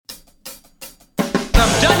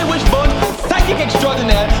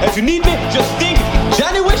If you need me, just think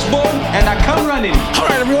Johnny Wishbone, and I come running. All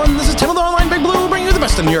right, everyone, this is Tim of the Online Big Blue, bringing you the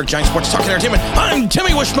best of New York Giants sports talk and entertainment. I'm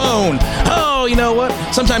Timmy Wishbone. Oh, you know what?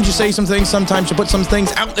 Sometimes you say some things, sometimes you put some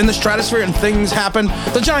things out in the stratosphere, and things happen.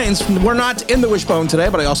 The Giants were not in the Wishbone today,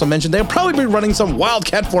 but I also mentioned they'll probably be running some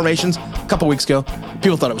wildcat formations a couple weeks ago.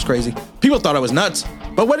 People thought it was crazy. People thought it was nuts.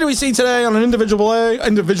 But what did we see today on an individual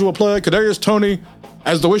play? Kadarius Toney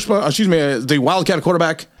as the the wildcat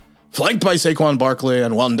quarterback, flanked by Saquon Barkley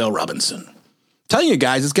and Wan'Dale Robinson. Telling you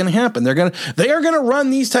guys, it's going to happen. They are going to run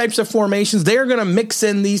these types of formations. They are going to mix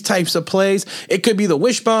in these types of plays. It could be the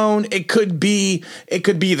wishbone. It could be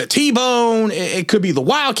the T-bone. It could be the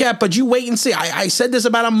wildcat. But you wait and see. I said this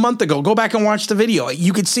about a month ago. Go back and watch the video.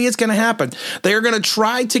 You could see it's going to happen. They are going to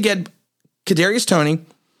try to get Kadarius Toney,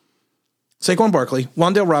 Saquon Barkley,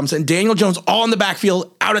 Wan'Dale Robinson, and Daniel Jones all in the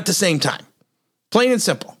backfield out at the same time. Plain and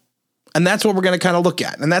simple. And that's what we're going to kind of look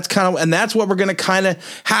at. And that's what we're going to kind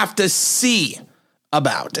of have to see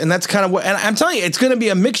about. And that's kind of what, and I'm telling you, it's going to be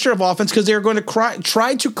a mixture of offense because they're going to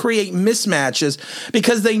try to create mismatches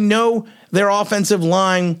because they know their offensive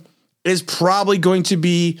line is probably going to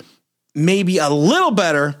be maybe a little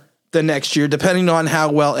better than next year, depending on how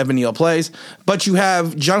well Evan Neal plays. But you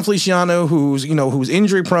have John Feliciano, who's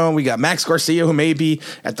injury prone. We got Max Garcia, who may be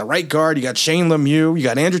at the right guard. You got Shane Lemieux. You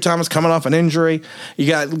got Andrew Thomas coming off an injury. You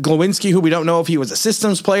got Glowinski, who we don't know if he was a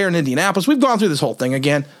systems player in Indianapolis. We've gone through this whole thing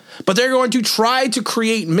again. But they're going to try to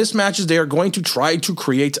create mismatches. They are going to try to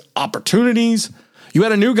create opportunities. You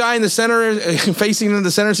had a new guy in the center facing in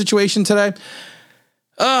the center situation today.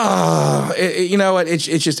 You know what? It's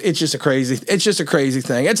just a crazy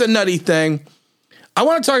thing. It's a nutty thing. I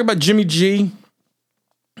want to talk about Jimmy G.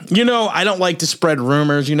 You know, I don't like to spread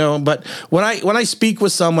rumors, but when I speak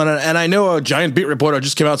with someone, and I know a Giant beat reporter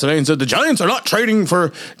just came out today and said the Giants are not trading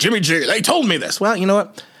for Jimmy G. They told me this. Well, you know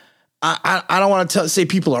what? I don't want to say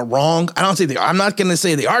people are wrong. I'm not going to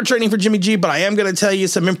say they are trading for Jimmy G, but I am going to tell you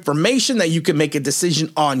some information that you can make a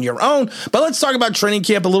decision on your own. But let's talk about training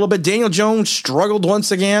camp a little bit. Daniel Jones struggled once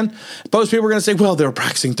again. Most people are going to say, well, they're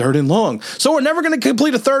practicing 3rd and long. So we're never going to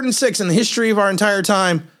complete a 3rd and 6 in the history of our entire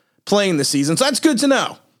time playing this season. So that's good to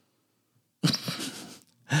know.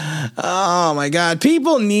 Oh my God.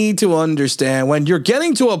 People need to understand when you're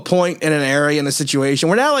getting to a point in an area, in a situation,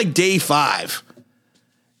 we're now like day 5.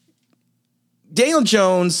 Daniel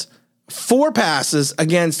Jones, 4 passes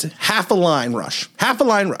against half a line rush.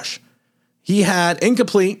 He had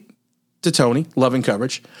incomplete to Toney, loving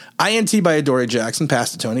coverage. INT by Adoree Jackson,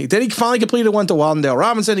 pass to Toney. Then he finally completed one to Wan'Dale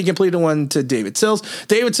Robinson. He completed one to David Sills.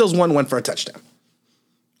 David Sills went for a touchdown.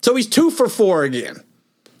 So he's 2 for 4 again.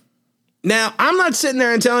 Now, I'm not sitting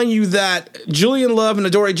there and telling you that Julian Love and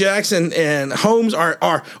Adoree Jackson and Holmes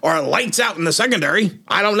are lights out in the secondary.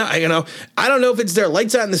 I don't know. I don't know if it's their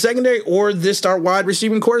lights out in the secondary or our wide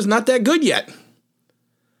receiving core is not that good yet.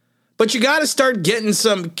 But you got to start getting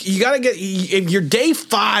some. You got to get. If you're day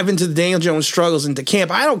 5 into the Daniel Jones struggles into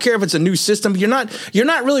camp, I don't care if it's a new system. You're not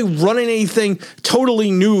really running anything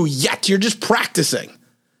totally new yet. You're just practicing.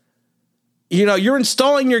 You're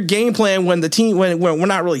installing your game plan when we're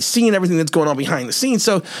not really seeing everything that's going on behind the scenes.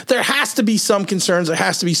 So there has to be some concerns. There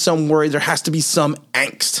has to be some worry. There has to be some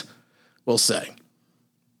angst, we'll say.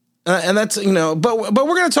 And that's, but we're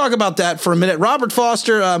going to talk about that for a minute. Robert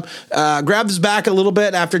Foster grabbed his back a little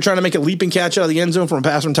bit after trying to make a leaping catch out of the end zone from a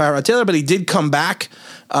pass from Tyrod Taylor, but he did come back.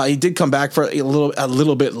 He did come back for a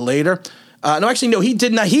little bit later. He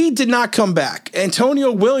did not. He did not come back.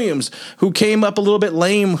 Antonio Williams, who came up a little bit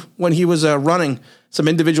lame when he was running some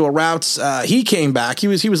individual routes, he came back. He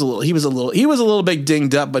was a little bit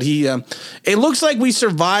dinged up, but it looks like we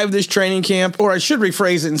survived this training camp, or I should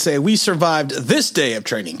rephrase it and say we survived this day of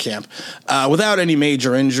training camp without any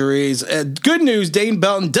major injuries. Good news, Dane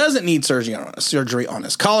Belton doesn't need surgery on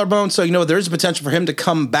his collarbone, so there is a potential for him to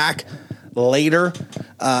come back later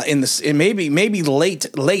maybe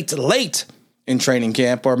late in training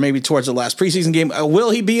camp, or maybe towards the last preseason game.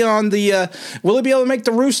 Will he be able to make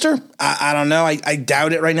the rooster? I don't know. I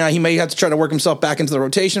doubt it right now. He may have to try to work himself back into the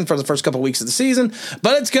rotation for the first couple of weeks of the season,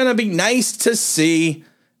 but it's going to be nice to see.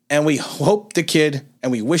 And we hope the kid,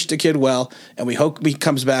 and we wish the kid well, and we hope he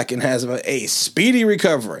comes back and has a speedy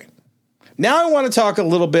recovery. Now I want to talk a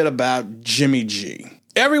little bit about Jimmy G.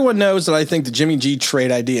 Everyone knows that I think the Jimmy G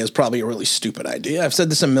trade idea is probably a really stupid idea. I've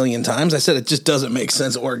said this a million times. I said it just doesn't make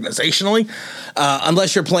sense organizationally,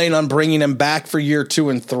 unless you're planning on bringing him back for year 2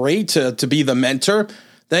 and 3 to be the mentor.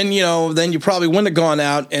 then you probably wouldn't have gone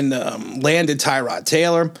out and landed Tyrod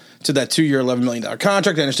Taylor to that 2-year, $11 million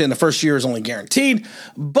contract. I understand the first year is only guaranteed,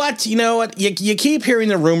 but you know what? You keep hearing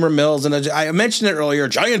the rumor mills, and I mentioned it earlier. A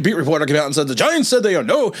Giant beat reporter came out and said the Giants said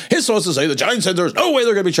his sources say the Giants said there's no way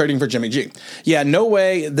they're going to be trading for Jimmy G. Yeah, no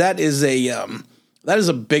way. That is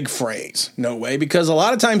a big phrase, no way, because a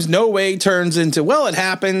lot of times no way turns into, well, it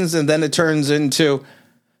happens, and then it turns into,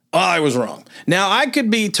 oh, I was wrong. Now, I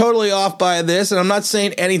could be totally off by this, and I'm not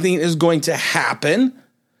saying anything is going to happen,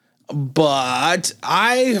 but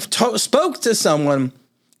I spoke to someone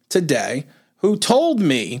today who told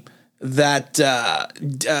me that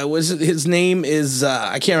his name is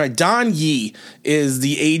I can't remember. Don Yee is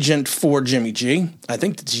the agent for Jimmy G. I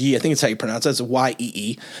think it's Yee. I think it's how you pronounce it. It's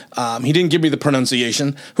Yee. He didn't give me the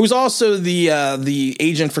pronunciation. Who's also the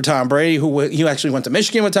agent for Tom Brady? He actually went to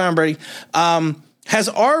Michigan with Tom Brady. Has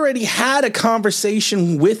already had a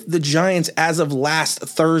conversation with the Giants as of last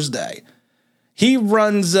Thursday. He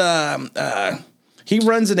runs an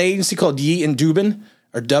agency called Yee and Dubin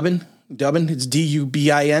or Dubbin. It's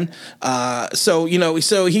Dubin. So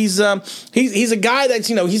he's a guy that's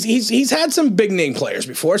he's had some big name players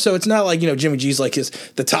before. So it's not like Jimmy G's like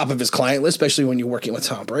the top of his client list, especially when you're working with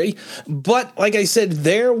Tom Brady. But like I said,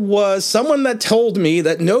 there was someone that told me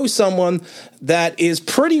that knows someone that is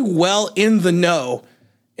pretty well in the know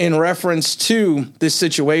in reference to this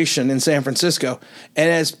situation in San Francisco, and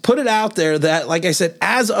has put it out there that, like I said,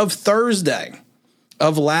 as of Thursday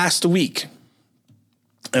of last week,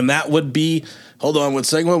 and that would be, hold on one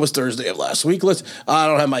second, what was Thursday of last week? I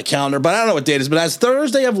don't have my calendar, but I don't know what date it is, but as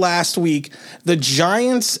Thursday of last week, the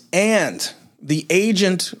Giants and the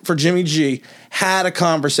agent for Jimmy G had a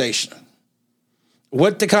conversation.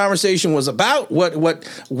 What the conversation was about, what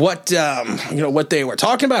they were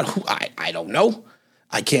talking about, I don't know.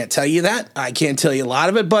 I can't tell you that. I can't tell you a lot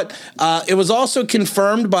of it, but it was also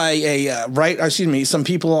confirmed by some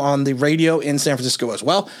people on the radio in San Francisco as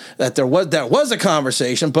well, that there was a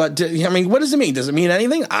conversation. But what does it mean? Does it mean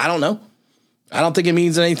anything? I don't know. I don't think it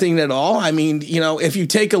means anything at all. I mean, if you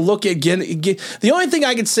take a look at the only thing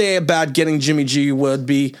I could say about getting Jimmy G would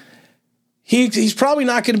be, He's probably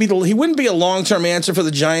not going to be he wouldn't be a long-term answer for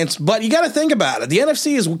the Giants, but you got to think about it. The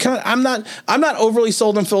NFC is kind of, I'm not overly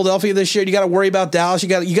sold on Philadelphia this year. You got to worry about Dallas. You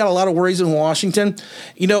got a lot of worries in Washington.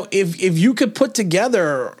 If you could put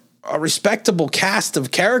together a respectable cast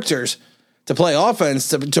of characters to play offense,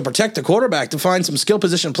 to protect the quarterback, to find some skill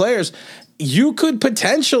position players, you could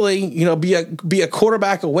potentially, be a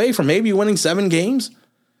quarterback away from maybe winning 7 games,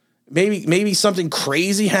 maybe something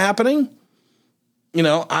crazy happening.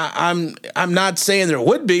 I'm not saying there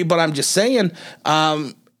would be, but I'm just saying.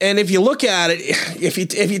 And if you look at it, if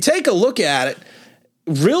you take a look at it,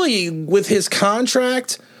 really with his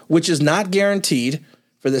contract, which is not guaranteed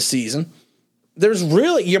for this season,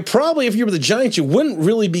 if you were the Giants, you wouldn't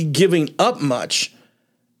really be giving up much,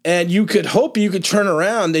 and you could hope you could turn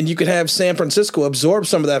around and you could have San Francisco absorb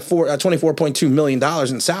some of that $24.2 million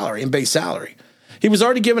in salary, in base salary. He was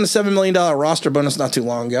already given a $7 million roster bonus not too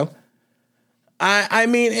long ago. I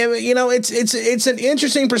mean, it's an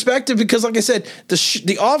interesting perspective because, like I said, the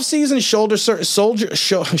offseason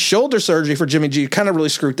shoulder surgery for Jimmy G kind of really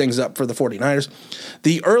screwed things up for the 49ers.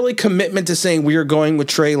 The early commitment to saying we are going with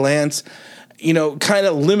Trey Lance, kind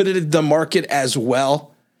of limited the market as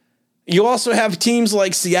well. You also have teams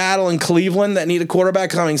like Seattle and Cleveland that need a quarterback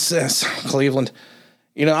coming. Cleveland,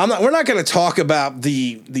 we're not going to talk about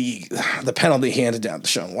the penalty handed down to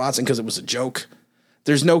Deshaun Watson because it was a joke.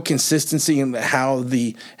 There's no consistency in how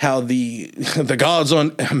the gods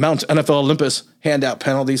on Mount NFL Olympus hand out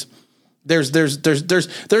penalties. There's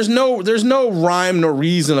no rhyme nor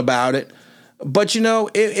reason about it. But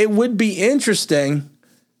it would be interesting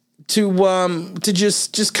to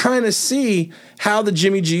just kind of see how the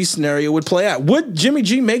Jimmy G scenario would play out. Would Jimmy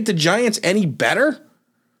G make the Giants any better?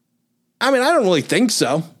 I mean, I don't really think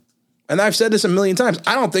so. And I've said this a million times.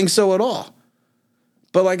 I don't think so at all.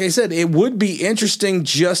 But like I said, it would be interesting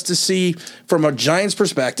just to see from a Giants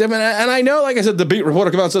perspective. And I know, like I said, the beat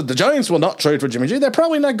reporter came out and said the Giants will not trade for Jimmy G. They're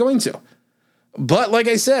probably not going to. But like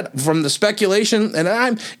I said, from the speculation,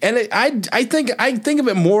 I think of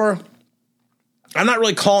it more. I'm not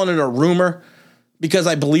really calling it a rumor because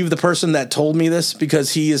I believe the person that told me this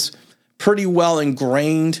because he is pretty well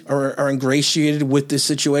ingrained or ingratiated with this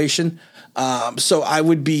situation. So I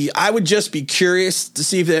would just be curious to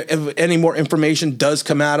see if any more information does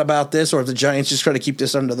come out about this, or if the Giants just try to keep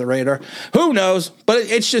this under the radar. Who knows? But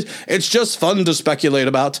it's just fun to speculate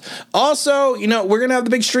about. Also, we're gonna have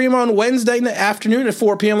the big stream on Wednesday afternoon at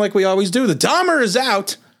 4 p.m. like we always do. The Dahmer is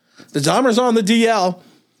out. The Dahmer's on the DL.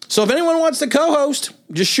 So if anyone wants to co-host,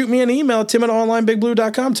 just shoot me an email,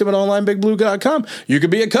 tim@onlineBigBlue.com, tim@onlineBigBlue.com. You could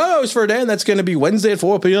be a co-host for a day, and that's going to be Wednesday at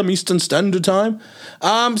 4 p.m. Eastern Standard Time.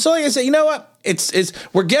 So like I said, you know what?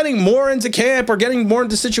 We're getting more into camp. We're getting more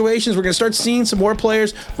into situations. We're going to start seeing some more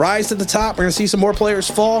players rise to the top. We're going to see some more players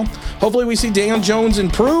fall. Hopefully we see Daniel Jones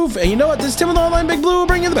improve. And you know what? This is Tim with Online Big Blue will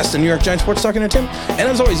bring you the best in New York Giants sports talking to Tim. And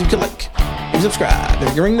as always, you can like, you subscribe, if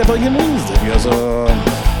you can ring the bell, you can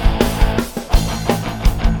lose.